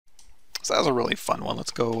So that was a really fun one.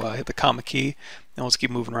 Let's go hit the comma key, and let's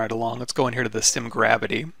keep moving right along. Let's go in here to the sim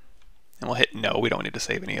gravity, and we'll hit no. We don't need to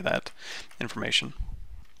save any of that information.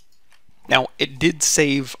 Now, it did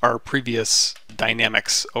save our previous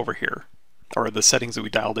dynamics over here, or the settings that we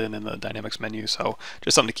dialed in the dynamics menu, so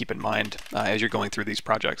just something to keep in mind as you're going through these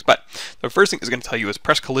projects. But the first thing it's going to tell you is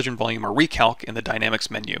press collision volume or recalc in the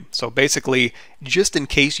dynamics menu. So basically, just in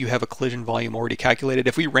case you have a collision volume already calculated,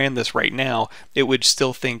 if we ran this right now, it would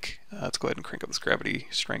still think, let's go ahead and crank up this gravity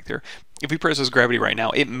strength here. If we press this gravity right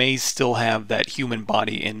now, it may still have that human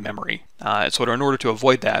body in memory. So in order to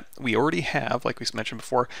avoid that, we already have, like we mentioned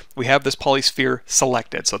before, we have this polysphere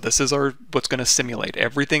selected. So this is what's going to simulate.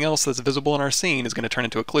 Everything else that's visible in our scene is going to turn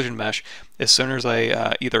into a collision mesh as soon as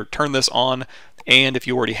I either turn this on, and if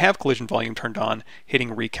you already have collision volume turned on,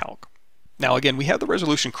 hitting recalc. Now again, we have the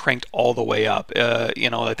resolution cranked all the way up.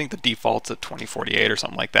 I think the default's at 2048 or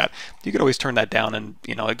something like that. You could always turn that down, and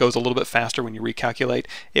it goes a little bit faster when you recalculate.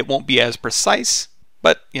 It won't be as precise,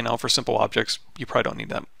 but for simple objects, you probably don't need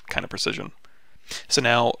that kind of precision. So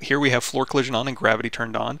now here we have floor collision on and gravity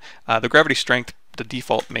turned on. The gravity strength, the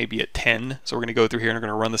default may be at 10, so we're going to go through here and we're going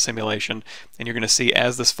to run the simulation, and you're going to see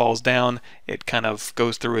as this falls down, it kind of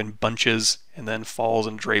goes through in bunches and then falls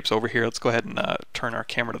and drapes over here. Let's go ahead and turn our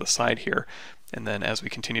camera to the side here, and then as we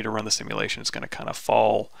continue to run the simulation, it's going to kind of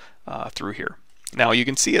fall through here. Now you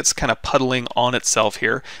can see it's kind of puddling on itself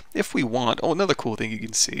here. If we want, another cool thing you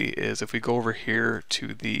can see is if we go over here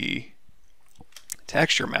to the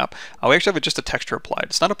texture map, we actually have just a texture applied.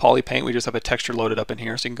 It's not a poly paint, we just have a texture loaded up in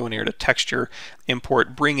here. So you can go in here to texture,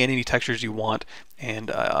 import, bring in any textures you want, and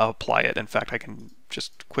apply it. In fact, I can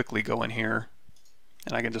just quickly go in here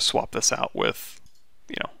and I can just swap this out with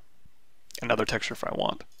another texture if I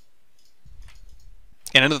want.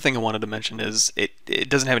 And another thing I wanted to mention is it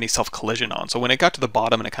doesn't have any self-collision on. So when it got to the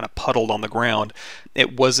bottom and it kind of puddled on the ground,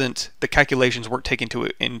 the calculations weren't taking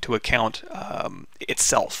into account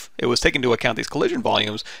itself. It was taking into account these collision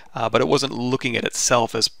volumes, but it wasn't looking at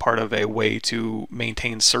itself as part of a way to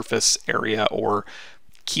maintain surface area or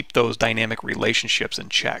keep those dynamic relationships in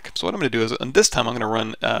check. So what I'm going to do is, and this time I'm going to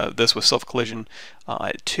run this with self-collision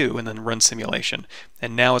at 2 and then run simulation.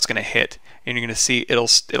 And now it's going to hit, and you're going to see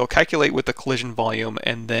it'll calculate with the collision volume,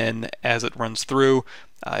 and then as it runs through,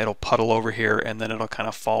 it'll puddle over here, and then it'll kind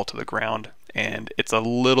of fall to the ground, and it's a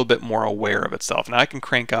little bit more aware of itself. Now I can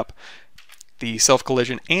crank up the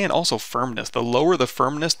self-collision and also firmness. The lower the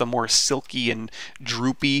firmness, the more silky and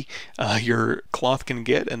droopy your cloth can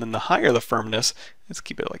get, and then the higher the firmness, let's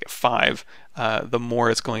keep it like at 5, the more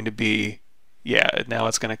it's going to be, now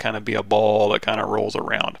it's going to kind of be a ball that kind of rolls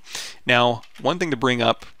around. Now, one thing to bring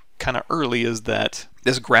up kind of early is that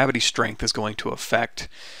this gravity strength is going to affect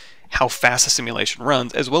how fast a simulation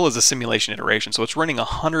runs, as well as a simulation iteration. So it's running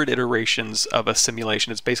 100 iterations of a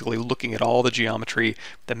simulation. It's basically looking at all the geometry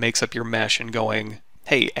that makes up your mesh and going,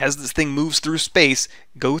 hey, as this thing moves through space,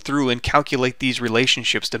 go through and calculate these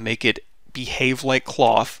relationships to make it behave like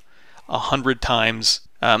cloth 100 times.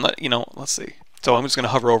 Let's see. So I'm just going to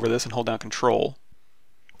hover over this and hold down Control.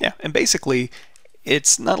 Yeah, and basically,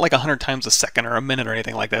 it's not like 100 times a second or a minute or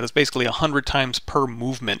anything like that. It's basically 100 times per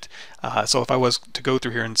movement. So if I was to go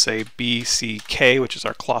through here and say BCK, which is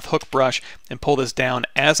our cloth hook brush, and pull this down,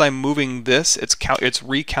 as I'm moving this, it's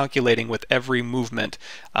recalculating with every movement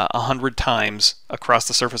 100 times across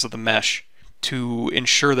the surface of the mesh to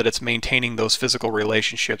ensure that it's maintaining those physical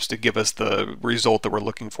relationships to give us the result that we're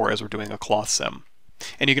looking for as we're doing a cloth sim.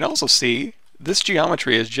 And you can also see this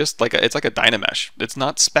geometry is just like it's like a Dynamesh. It's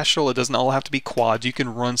not special. It doesn't all have to be quads. You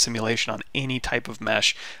can run simulation on any type of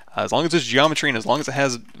mesh. As long as it's geometry and as long as it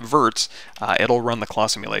has verts, it'll run the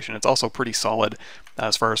cloth simulation. It's also pretty solid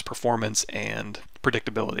as far as performance and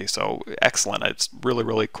predictability. So excellent. It's really,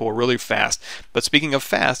 really cool, really fast. But speaking of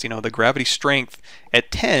fast, the gravity strength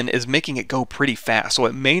at 10 is making it go pretty fast. So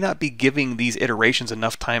it may not be giving these iterations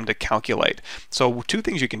enough time to calculate. So two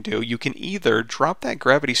things you can do. You can either drop that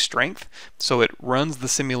gravity strength so it runs the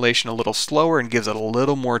simulation a little slower and gives it a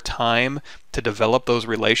little more time to develop those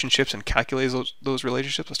relationships and calculate those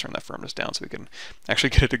relationships. Let's turn that firmness down so we can actually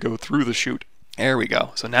get it to go through the chute. There we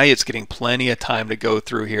go. So now it's getting plenty of time to go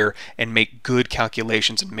through here and make good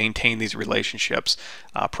calculations and maintain these relationships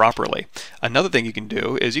properly. Another thing you can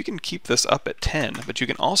do is you can keep this up at 10, but you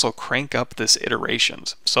can also crank up this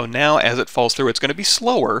iterations. So now as it falls through, it's going to be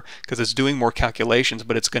slower because it's doing more calculations,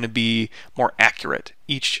 but it's going to be more accurate.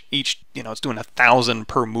 each it's doing 1,000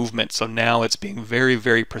 per movement. So now it's being very,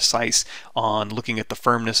 very precise on looking at the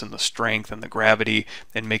firmness and the strength and the gravity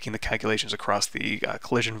and making the calculations across the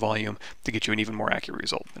collision volume to get you an even more accurate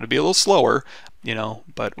result. It'll be a little slower,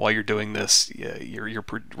 but while you're doing this, your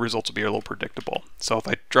results will be a little predictable. So if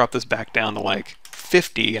I drop this back down to like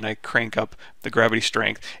 50 and I crank up the gravity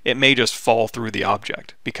strength, it may just fall through the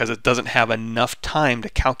object because it doesn't have enough time to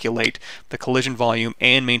calculate the collision volume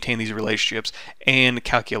and maintain these relationships and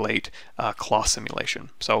calculate cloth simulation.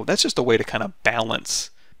 So that's just a way to kind of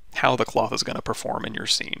balance how the cloth is going to perform in your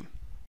scene.